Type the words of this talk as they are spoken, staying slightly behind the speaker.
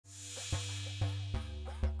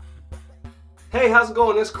Hey, how's it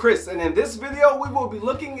going? It's Chris, and in this video we will be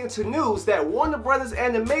looking into news that Warner Brothers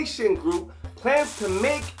Animation Group plans to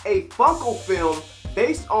make a Funko film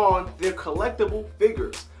based on their collectible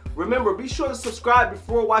figures. Remember, be sure to subscribe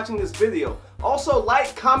before watching this video. Also,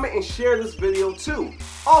 like, comment, and share this video too.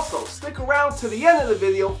 Also, stick around to the end of the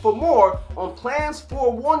video for more on plans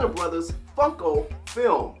for Warner Brothers Funko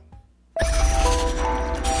Film.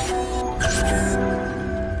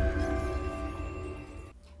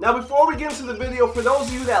 Now, before we get into the video, for those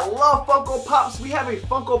of you that love Funko Pops, we have a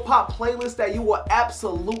Funko Pop playlist that you will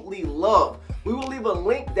absolutely love. We will leave a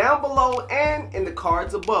link down below and in the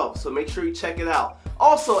cards above, so make sure you check it out.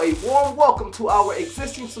 Also, a warm welcome to our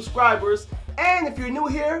existing subscribers, and if you're new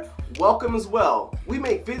here, welcome as well. We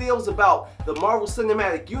make videos about the Marvel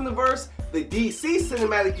Cinematic Universe, the DC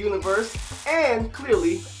Cinematic Universe, and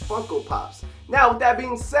clearly, Funko Pops. Now, with that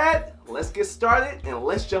being said, let's get started and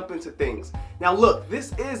let's jump into things. Now look,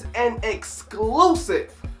 this is an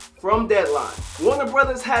exclusive from Deadline. Warner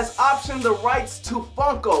Brothers has optioned the rights to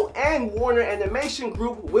Funko, and Warner Animation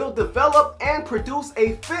Group will develop and produce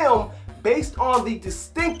a film based on the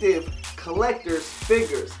distinctive collector's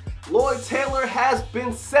figures. Lloyd Taylor has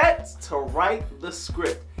been set to write the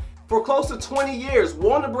script. For close to 20 years,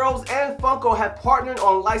 Warner Bros. And Funko have partnered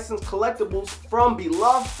on licensed collectibles from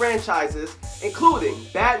beloved franchises, including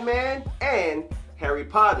Batman and Harry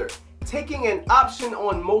Potter. Taking an option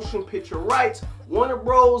on motion picture rights, Warner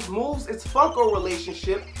Bros. Moves its Funko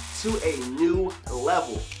relationship to a new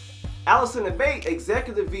level. Allison Abate,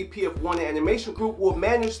 Executive VP of Warner Animation Group, will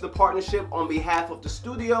manage the partnership on behalf of the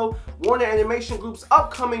studio. Warner Animation Group's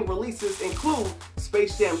upcoming releases include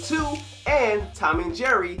Space Jam 2 and Tom and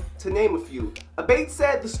Jerry, to name a few. Abate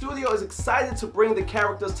said the studio is excited to bring the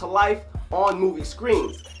characters to life on movie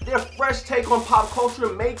screens. Their fresh take on pop culture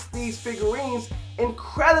makes these figurines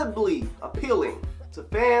incredibly appealing to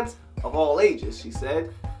fans of all ages, she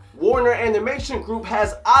said. Warner Animation Group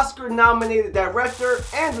has Oscar-nominated director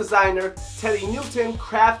and designer Teddy Newton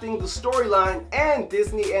crafting the storyline, and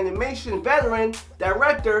Disney animation veteran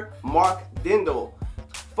director Mark Dindal.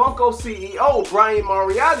 Funko CEO Brian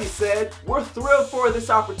Moriarty said, "We're thrilled for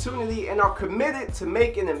this opportunity and are committed to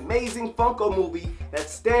make an amazing Funko movie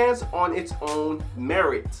that stands on its own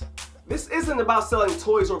merit." This isn't about selling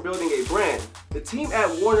toys or building a brand. The team at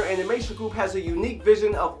Warner Animation Group has a unique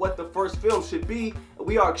vision of what the first film should be, and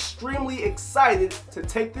we are extremely excited to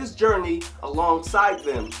take this journey alongside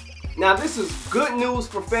them. Now, this is good news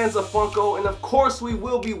for fans of Funko, and of course we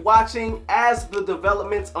will be watching as the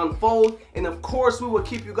developments unfold, and of course we will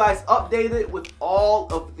keep you guys updated with all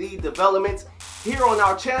of the developments here on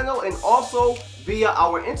our channel and also via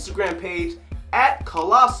our Instagram page at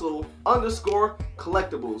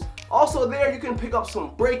Colossal_collectibles. Also there you can pick up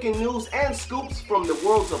some breaking news and scoops from the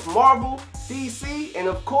worlds of Marvel, DC, and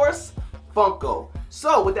of course, Funko.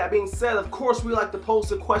 So with that being said, of course we like to pose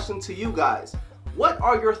a question to you guys. What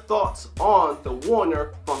are your thoughts on the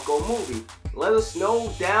Warner Funko movie? Let us know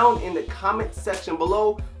down in the comment section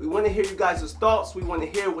below. We want to hear you guys' thoughts. We want to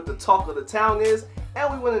hear what the talk of the town is, and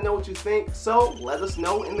we want to know what you think, so let us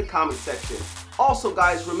know in the comment section. Also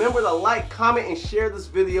guys, remember to like, comment, and share this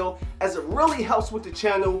video, as it really helps with the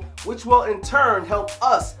channel, which will in turn help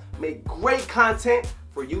us make great content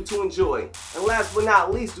for you to enjoy. And last but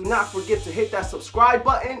not least, do not forget to hit that subscribe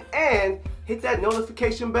button and hit that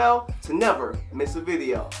notification bell to never miss a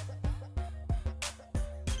video.